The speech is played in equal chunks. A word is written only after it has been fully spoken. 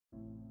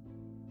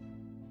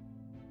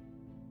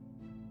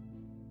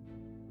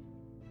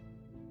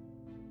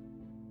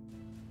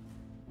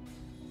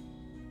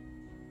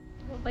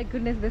my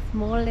goodness, the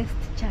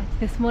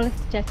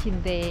smallest church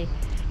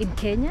in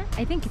Kenya.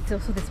 I think it's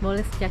also the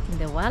smallest church in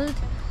the world.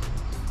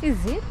 Is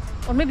it?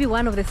 Or maybe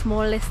one of the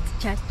smallest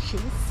church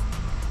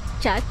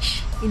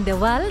in the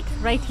world.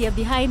 Right here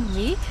behind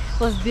me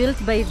was built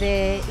by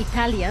the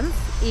Italians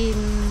in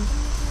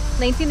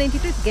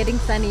 1992. It's getting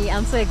sunny.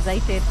 I'm so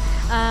excited.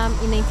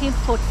 In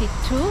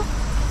 1942,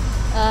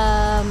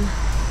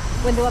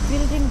 when they were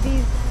building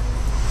these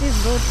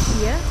roads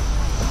here,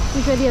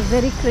 usually a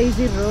very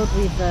crazy road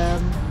with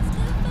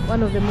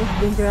one of the most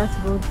dangerous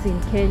roads in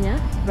Kenya,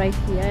 right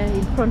here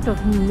in front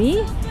of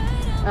me,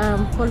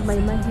 called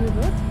Mai-Mahiu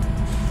Road.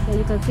 Yeah,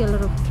 you can see a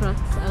lot of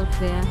trucks out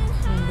there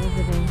and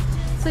everything.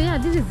 So yeah,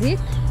 this is it.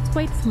 It's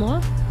quite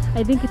small.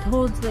 I think it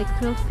holds like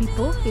 12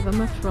 people, if I'm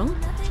not wrong.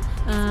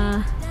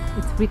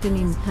 It's written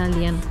in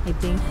Italian, I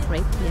think,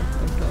 right here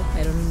on top.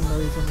 I don't even know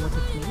even what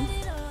it means.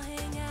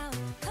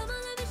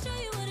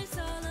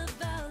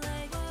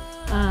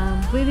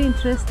 Really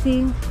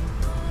interesting.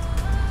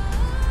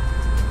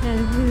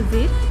 And this is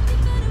it.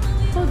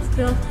 Holds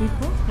 12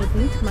 people, I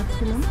think,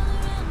 maximum.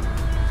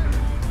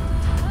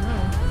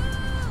 Wow.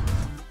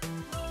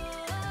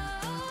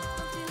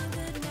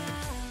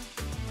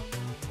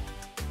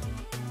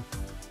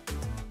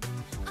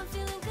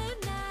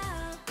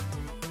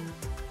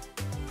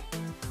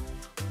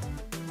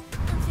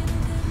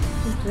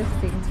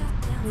 Interesting.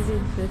 Really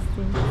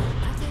interesting.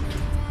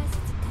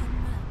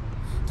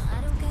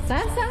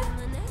 Sasa?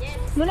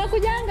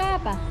 Mnakujanga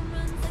hapa?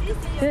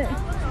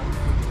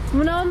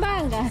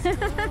 Mnaombanga?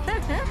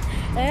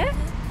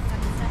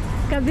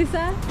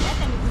 Kabisa?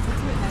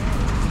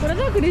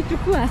 Unataka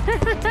kunichukua?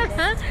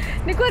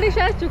 Niko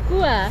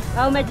nishachukua.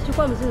 Au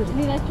umejichukua mzuri?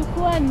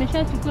 Ninachukua,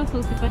 nimeshachukua so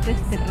usipate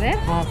stress.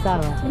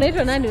 Sawa.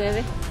 Unaitwa nani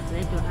wewe?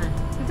 Naitwa Ann.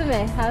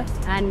 Tuseme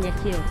Ann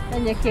Nyakio.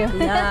 Ann Nyakio.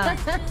 Yeah.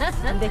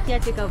 I'm the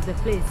caretaker of the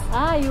place.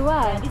 Ah, you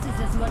are? Yeah, this is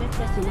the smallest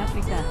church in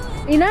Africa.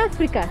 In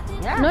Africa?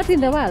 Yeah. Not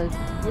in the world?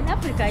 In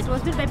Africa. It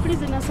was built by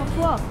prisoners of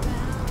war.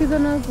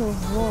 Prisoners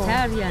of war.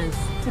 Italians.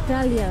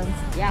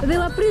 Yeah. They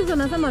were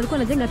prisoners ama walikuwa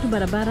wanajenga tu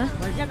barabara?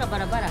 Walijenga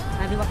barabara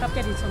and they were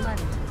captured in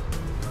Somalia.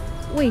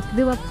 Wait,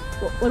 walikuwa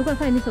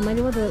wanafanya nini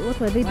Somalia? What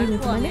were they doing in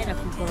Somalia?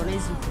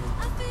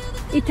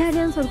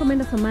 Italians walikuwa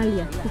wameenda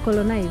Somalia to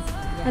colonize.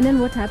 Yeah. And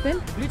then what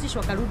happened? British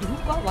wakarudi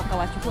huko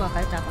wakawachukua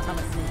wakaleta hapa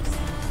kama slaves.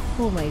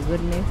 Oh my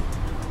goodness.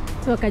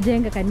 So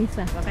wakajenga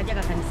kanisa.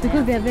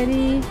 Because they are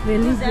very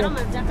religious.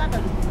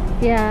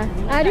 Yeah.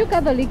 Are you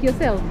Catholic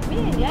yourself?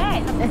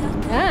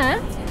 Yeah.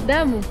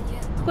 Damu.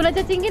 Kuna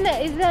church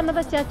ingine, is there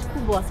another church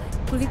kubwa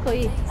kuliko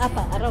hii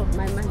hapa around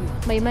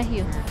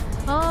Mai-Mahiu?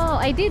 Oh,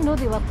 I didn't know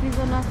they were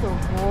prisoners of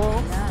war.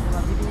 Yeah, they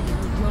were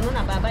prisoners.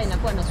 Unaona baba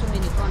inakuwa na so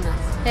many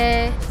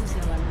corners.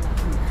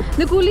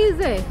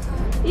 Nikuulize,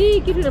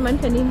 hii kitu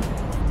inamaanisha nini?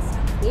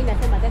 Hii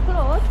inasema the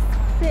cross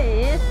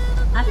says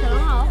as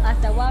long as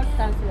the world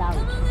stands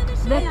loud.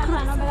 The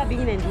cross no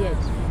begin and yet.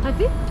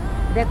 Ati?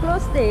 The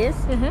cross says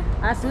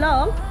as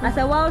long as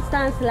the world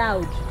stands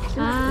loud.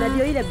 Na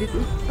ndio ile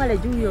pale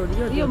juu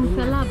hiyo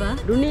msalaba.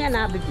 Dunia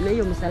na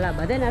hiyo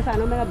msalaba. Then asa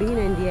anaomba begin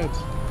and yet.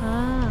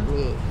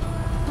 Yeah.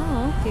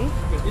 Oh, okay.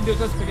 Ndio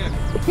church peke yake.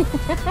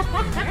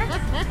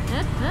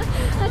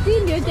 Ati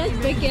ndio church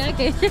peke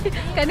yake.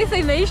 Kanisa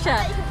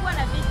imeisha. Ilikuwa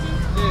na viti.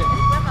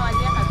 Ilikuwa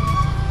waliweka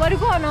viti.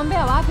 Walikuwa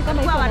wanaombea wapi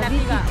kama iko na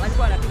viti?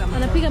 Walikuwa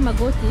wanapiga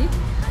magoti.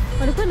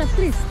 Walikuwa na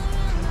priest.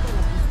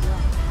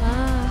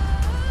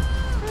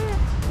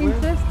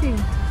 Interesting.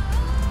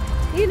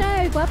 Hii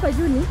nayo iko hapa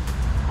juu ni?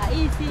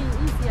 Hii si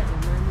ya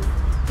zamani.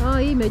 Oh,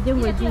 hii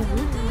imejengwa juzi.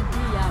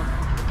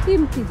 Hii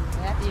mti.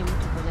 Hii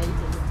mti kuna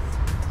hizo.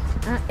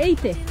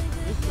 80.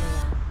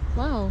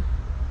 Wow.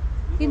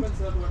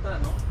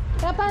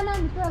 Hapana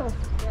ni 12.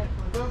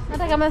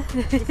 Hata kama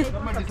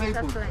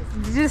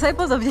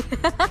disciples of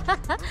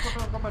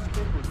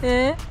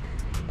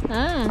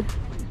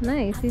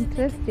nice,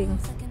 interesting.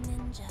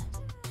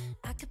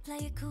 I could play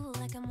it cool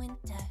like I'm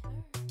winter.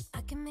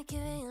 I can make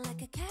it rain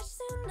like a cash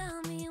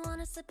tsunami. You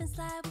wanna slip and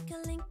slide, we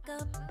can link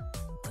up.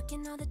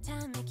 Working all the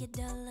time, make it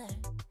duller.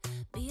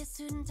 Be a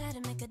student, try to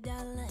make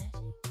 $1.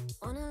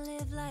 Wanna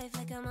live life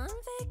like I'm on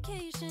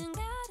vacation.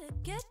 Gotta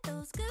get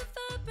those good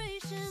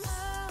vibrations.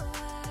 Oh,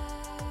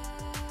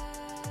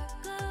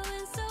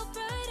 glowing so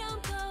bright, I'm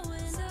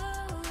going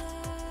lower.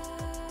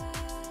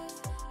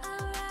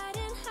 I'm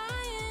riding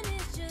high and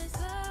it's just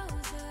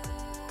closer.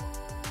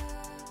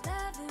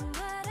 Loving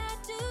what I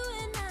do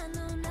and I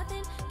know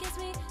nothing gets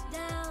me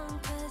down.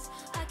 'Cause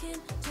I can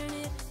turn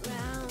it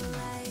round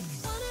like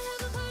wanna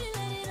have a party,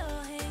 let it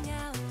all hang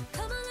out.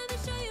 Come on, let me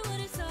show you what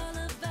it's all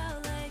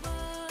about. Like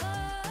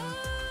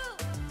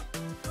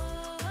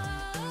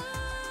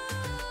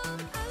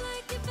I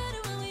like it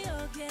better when we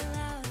all get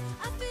loud.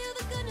 I feel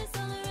the goodness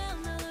all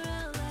around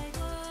like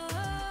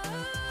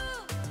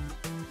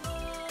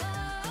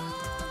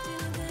I'm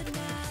feeling good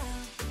now.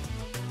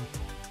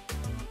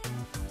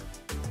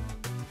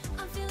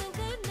 I'm feeling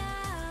good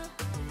now.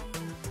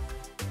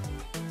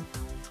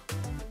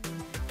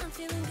 I'm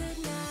feeling good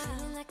now.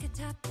 Feeling like a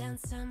top-down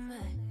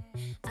summer.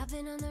 I've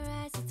been on the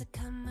rise since I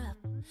come up.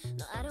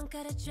 No, I don't got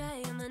gotta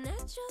try, I'm a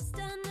natural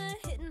stunner,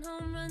 hitting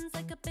home runs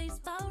like a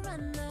baseball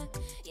runner.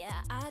 Yeah,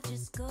 I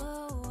just go